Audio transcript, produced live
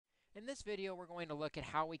In this video, we're going to look at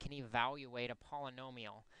how we can evaluate a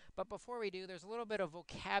polynomial. But before we do, there's a little bit of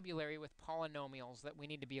vocabulary with polynomials that we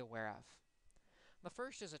need to be aware of. The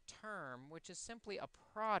first is a term, which is simply a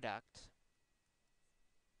product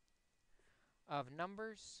of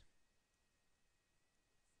numbers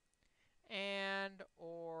and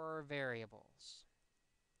or variables.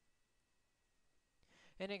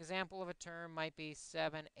 An example of a term might be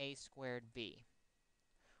 7a squared b.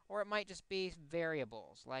 Or it might just be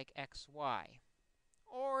variables like x, y.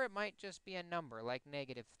 Or it might just be a number like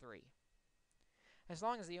 -3. As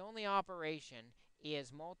long as the only operation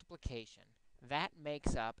is multiplication, that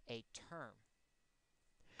makes up a term.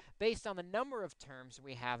 Based on the number of terms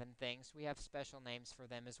we have in things, we have special names for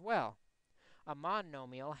them as well. A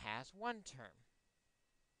monomial has one term.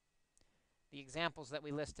 The examples that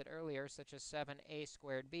we listed earlier, such as 7a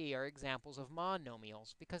squared b, are examples of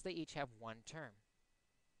monomials because they each have one term.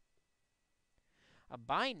 A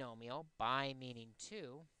binomial, bi meaning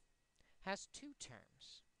two, has two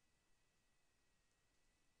terms.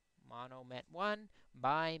 Mono meant one,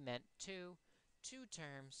 bi meant two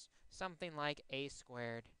terms, something like a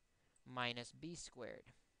squared minus b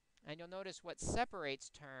squared. And you'll notice what separates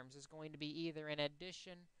terms is going to be either an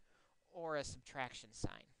addition or a subtraction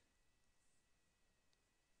sign.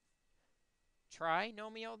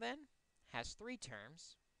 Trinomial, then, has three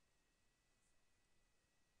terms.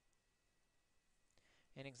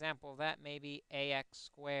 An example of that may be ax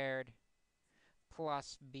squared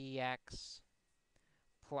plus bx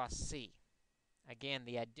plus c. Again,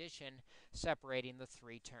 the addition separating the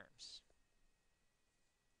three terms.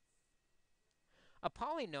 A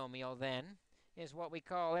polynomial, then, is what we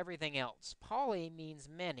call everything else. Poly means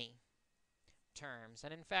many terms,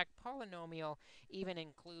 and in fact, polynomial even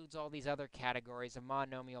includes all these other categories of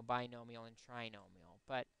monomial, binomial, and trinomial.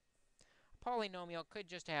 But a polynomial could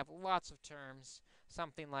just have lots of terms,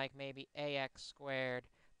 something like maybe ax squared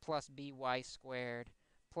plus by squared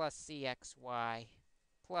plus cxy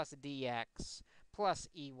plus dx plus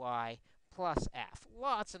ey plus f.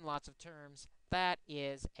 Lots and lots of terms. That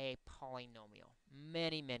is a polynomial.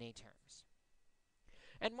 Many, many terms.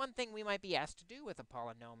 And one thing we might be asked to do with a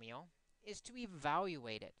polynomial is to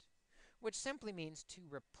evaluate it, which simply means to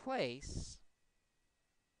replace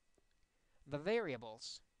the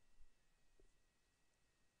variables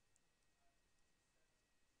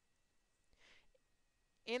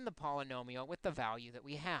in the polynomial with the value that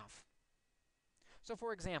we have. So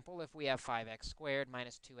for example, if we have 5x squared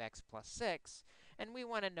minus 2x plus 6, and we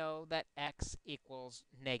want to know that x equals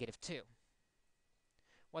 -2.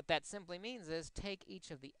 What that simply means is take each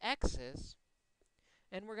of the x's,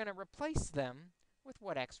 and we're going to replace them with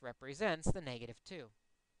what x represents, the -2.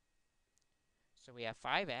 So we have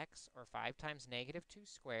 5x, or 5 times -2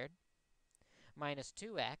 squared, minus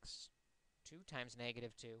 2x, 2 times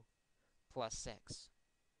 -2, plus 6.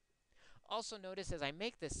 Also notice as I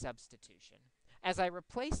make this substitution, as I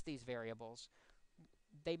replace these variables,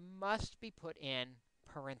 they must be put in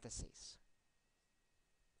parentheses.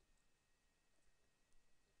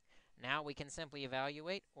 Now we can simply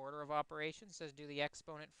evaluate. Order of operations says do the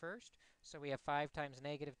exponent first. So we have 5 times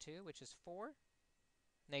 -2, which is 4,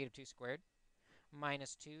 -2 squared,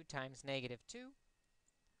 minus 2 times -2,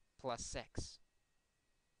 plus 6.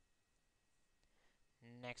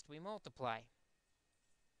 Next we multiply.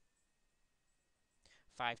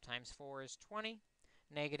 5 times 4 is 20.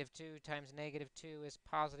 -2 times -2 is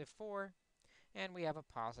positive 4. And we have a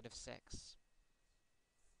positive 6.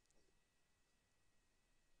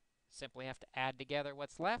 Simply have to add together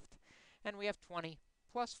what's left. And we have 20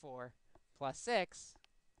 plus 4 plus 6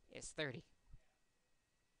 is 30.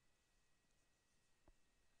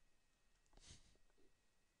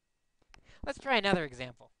 Let's try another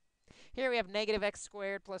example. Here we have -x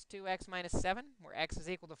squared plus 2x minus 7, where x is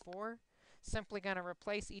equal to 4. Simply going to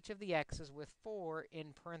replace each of the x's with 4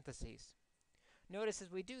 in parentheses. Notice as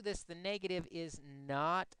we do this, the negative is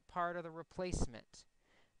not part of the replacement.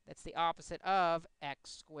 That's the opposite of x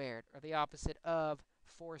squared, or the opposite of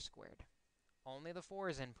 4 squared. Only the 4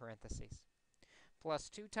 is in parentheses. Plus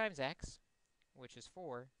 2 times x, which is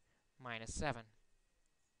 4, minus 7.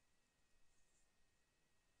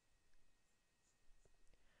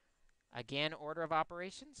 Again, order of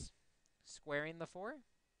operations, squaring the 4.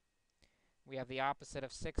 We have the opposite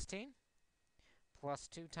of 16, plus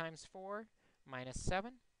 2 times 4, minus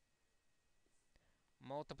 7.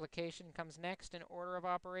 Multiplication comes next in order of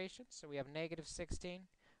operations, so we have -16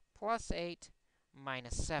 plus 8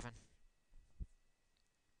 minus 7.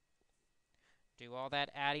 Do all that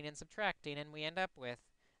adding and subtracting, and we end up with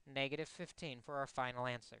 -15 for our final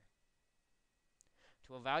answer.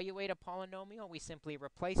 To evaluate a polynomial, we simply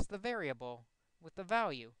replace the variable with the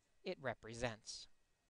value it represents.